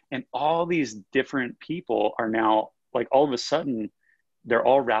 and all these different people are now like, all of a sudden, they're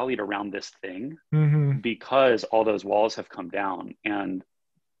all rallied around this thing because all those walls have come down. And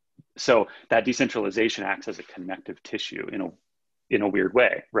so that decentralization acts as a connective tissue in a weird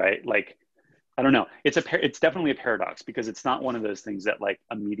way, right? Like, I don't know. It's definitely a paradox because it's not one of those things that like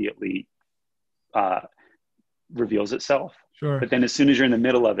immediately reveals itself. Sure. But then as soon as you're in the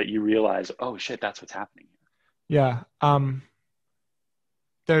middle of it, you realize, oh shit, that's what's happening. Yeah.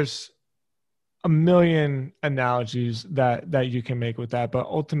 There's a million analogies that you can make with that, but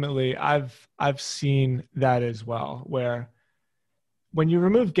ultimately I've seen that as well, where when you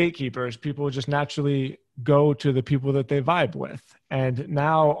remove gatekeepers, people just naturally go to the people that they vibe with. And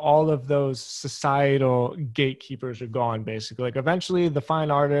now all of those societal gatekeepers are gone, basically. Like eventually the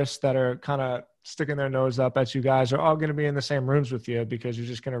fine artists that are kind of sticking their nose up at you guys are all going to be in the same rooms with you, because you're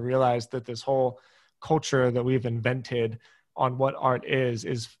just going to realize that this whole culture that we've invented on what art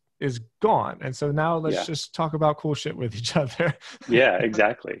is gone. And so now let's just talk about cool shit with each other. Yeah,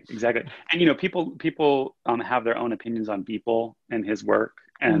 exactly. And, people have their own opinions on Beeple and his work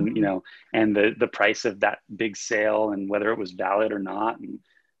and, and the price of that big sale and whether it was valid or not. And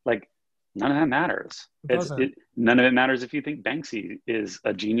like, none of that matters. None of it matters if you think Banksy is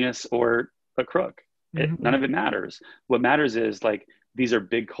a genius or a crook. None of it matters. What matters is like, these are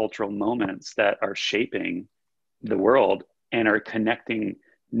big cultural moments that are shaping the world and are connecting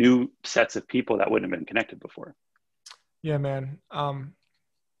new sets of people that wouldn't have been connected before. Yeah, man.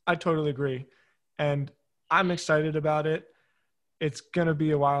 I totally agree. And I'm excited about it. It's going to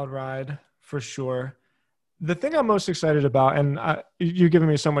be a wild ride for sure. The thing I'm most excited about, and you're giving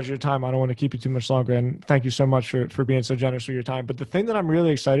me so much of your time, I don't want to keep you too much longer. And thank you so much for being so generous with your time. But the thing that I'm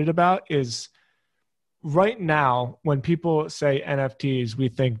really excited about is right now, when people say NFTs, we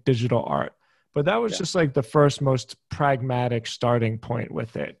think digital art. But that was just like the first most pragmatic starting point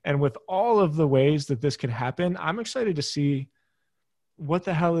with it. And with all of the ways that this could happen, I'm excited to see what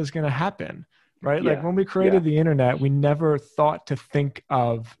the hell is going to happen, right? Like when we created the internet, we never thought to think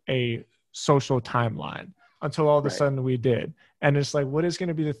of a social timeline until all of a sudden we did. And it's like, what is going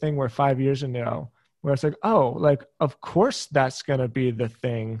to be the thing where 5 years ago, where it's like, oh, like, of course that's going to be the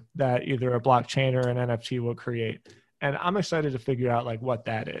thing that either a blockchain or an NFT will create. And I'm excited to figure out like what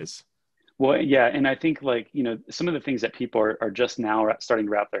that is. Well, yeah. And I think like, you know, some of the things that people are just now starting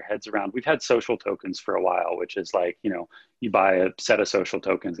to wrap their heads around, we've had social tokens for a while, which is like, you know, you buy a set of social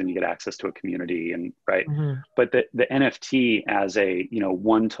tokens and you get access to a community and right. Mm-hmm. But the NFT as a, you know,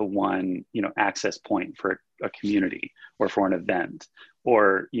 one-to-one, you know, access point for a community or for an event,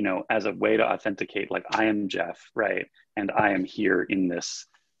 or, you know, as a way to authenticate, like I am Jeff, right? And I am here in this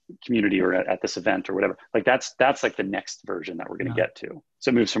community or at this event or whatever, like that's like the next version that we're going to get to. So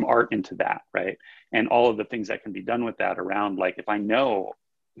it moves from art into that, right? And all of the things that can be done with that around, like if I know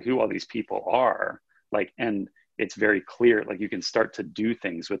who all these people are, like, and it's very clear, like you can start to do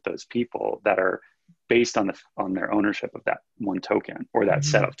things with those people that are based on their ownership of that one token or that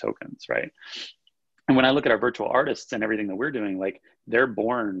set of tokens, right? And when I look at our virtual artists and everything that we're doing, like they're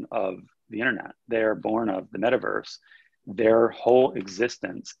born of the internet, they're born of the metaverse. Their whole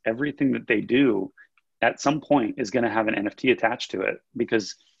existence, everything that they do at some point is going to have an NFT attached to it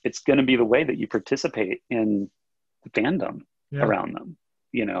because it's going to be the way that you participate in the fandom around them,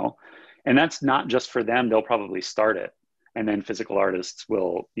 you know? And that's not just for them. They'll probably start it and then physical artists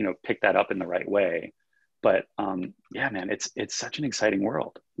will, you know, pick that up in the right way. But yeah, man, it's such an exciting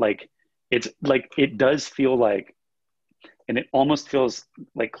world. Like, it's like, it does feel like, and it almost feels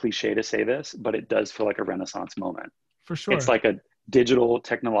like cliche to say this, but it does feel like a Renaissance moment. For sure. It's like a digital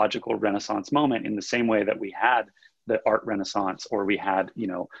technological Renaissance moment in the same way that we had the art Renaissance, or we had, you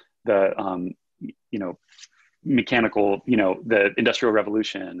know, the, you know, mechanical, you know, the Industrial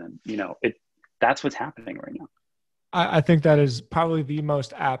Revolution, and, you know, that's what's happening right now. I think that is probably the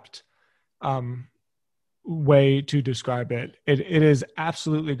most apt way to describe it. It is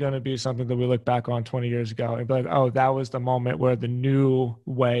absolutely going to be something that we look back on 20 years ago and be like, oh, that was the moment where the new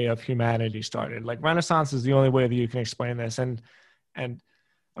way of humanity started. Like Renaissance is the only way that you can explain this. And I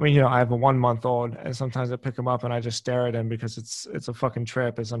mean, you know, I have a 1-month-old and sometimes I pick him up and I just stare at him because it's a fucking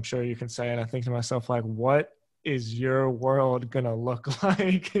trip, as I'm sure you can say. And I think to myself, like, what is your world going to look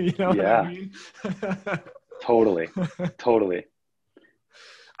like? You know what I mean? Totally.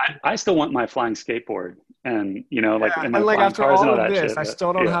 I still want my flying skateboard, and you know, like, and like after all of this, I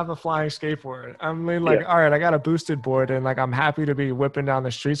still don't have a flying skateboard. I mean, like, all right, I got a boosted board, and like, I'm happy to be whipping down the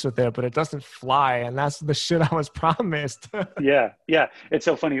streets with it, but it doesn't fly, and that's the shit I was promised. yeah. It's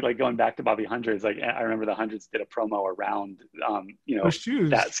so funny, like going back to Bobby Hundreds. Like, I remember the Hundreds did a promo around, you know,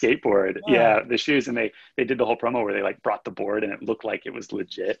 that skateboard. Yeah, the shoes, and they did the whole promo where they like brought the board, and it looked like it was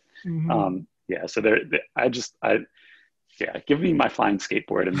legit. Mm-hmm. Yeah, so give me my flying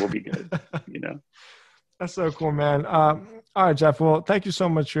skateboard and we'll be good, you know? That's so cool, man. All right, Jeff. Well, thank you so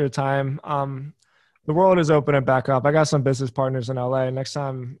much for your time. The world is opening back up. I got some business partners in LA. Next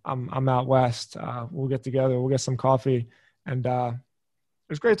time I'm out West, we'll get together, we'll get some coffee. And it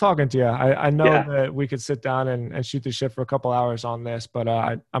was great talking to you. I know that we could sit down and shoot the shit for a couple hours on this, but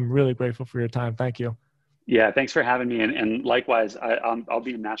I'm really grateful for your time. Thank you. Yeah, thanks for having me. And likewise, I'll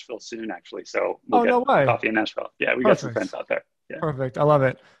be in Nashville soon, actually. So we'll get coffee in Nashville. Yeah, we got some friends out there. Yeah. Perfect. I love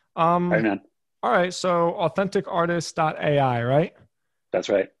it. All right, man. All right. So AuthenticArtist.ai, right? That's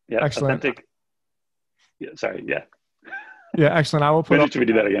right. Yeah. Excellent. Authentic. Yeah. Sorry. Yeah. Yeah. Excellent. I will put. Should we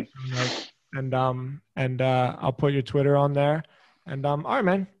do that again? And I'll put your Twitter on there. And all right,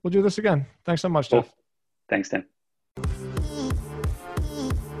 man. We'll do this again. Thanks so much, Jeff. Cool. Thanks, Tim.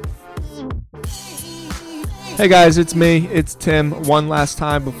 Hey guys, it's me. It's Tim. One last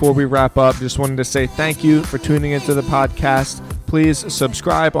time before we wrap up, just wanted to say thank you for tuning into the podcast. Please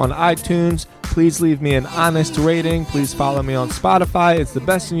subscribe on iTunes. Please leave me an honest rating. Please follow me on Spotify. It's the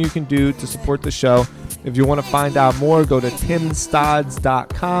best thing you can do to support the show. If you want to find out more, go to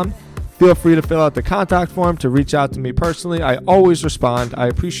timstods.com. Feel free to fill out the contact form to reach out to me personally. I always respond. I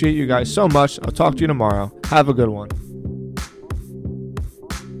appreciate you guys so much. I'll talk to you tomorrow. Have a good one.